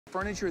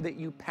furniture that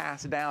you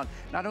pass down.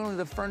 Not only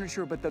the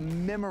furniture, but the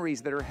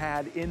memories that are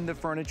had in the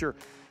furniture.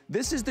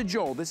 This is the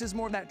Joel. This is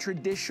more of that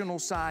traditional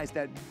size,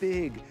 that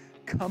big,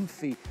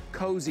 comfy,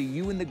 cozy,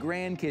 you and the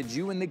grandkids,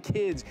 you and the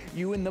kids,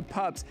 you and the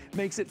pups,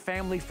 makes it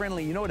family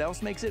friendly. You know what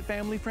else makes it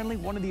family friendly?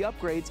 One of the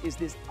upgrades is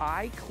this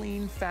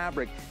IClean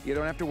fabric. You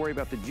don't have to worry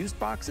about the juice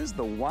boxes,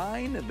 the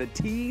wine, the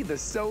tea, the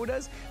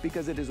sodas,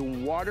 because it is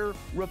water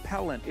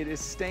repellent. It is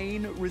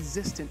stain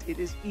resistant. It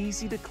is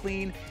easy to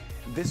clean.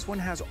 This one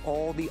has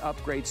all the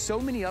upgrades, so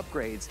many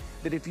upgrades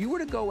that if you were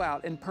to go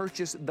out and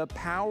purchase the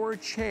Power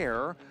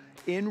Chair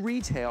in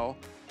retail,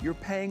 you're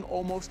paying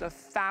almost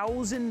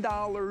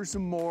 $1,000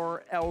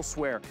 more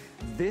elsewhere.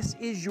 This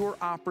is your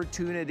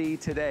opportunity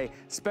today,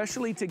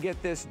 especially to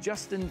get this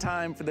just in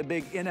time for the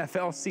big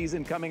NFL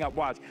season coming up.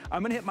 Watch,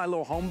 I'm gonna hit my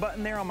little home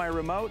button there on my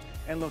remote,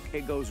 and look,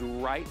 it goes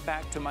right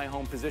back to my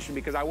home position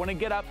because I wanna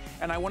get up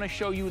and I wanna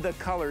show you the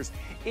colors.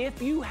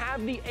 If you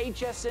have the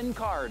HSN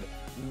card,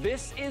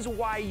 this is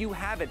why you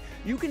have it.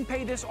 You can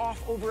pay this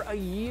off over a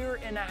year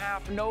and a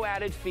half, no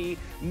added fee,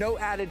 no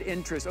added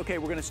interest. Okay,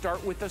 we're gonna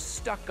start with the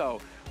stucco.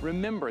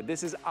 Remember,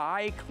 this is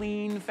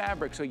IClean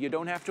fabric, so you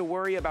don't have to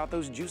worry about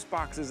those juice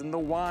boxes and the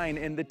wine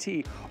and the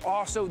tea.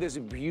 Also, this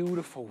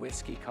beautiful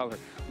whiskey color.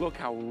 Look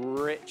how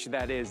rich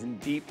that is and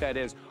deep that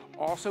is.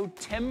 Also,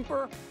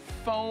 Tempur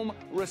foam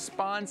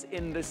response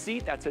in the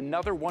seat. That's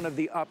another one of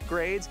the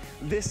upgrades.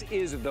 This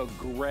is the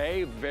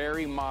gray,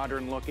 very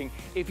modern looking.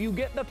 If you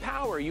get the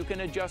Power, you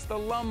can adjust the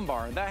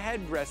lumbar, the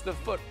headrest, the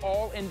foot,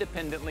 all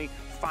independently.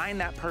 Find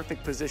that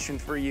perfect position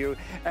for you.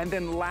 And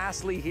then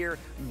lastly here,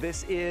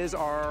 this is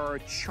our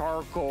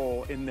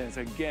charcoal in this.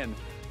 Again,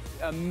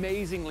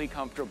 amazingly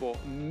comfortable,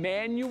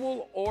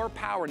 manual or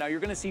power. Now you're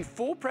gonna see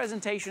full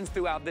presentations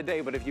throughout the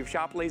day, but if you've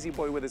shopped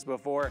LaZBoy with us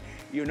before,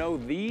 you know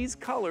these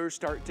colors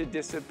start to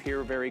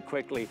disappear very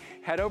quickly.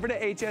 Head over to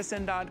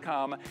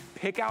hsn.com,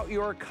 pick out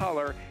your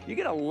color. You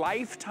get a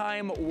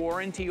lifetime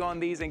warranty on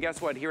these, and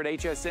guess what? Here at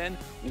HSN,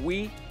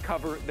 we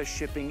cover the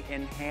shipping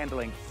and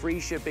handling. Free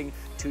shipping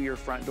to your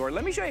front door.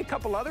 Let me show you a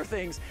couple other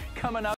things coming up.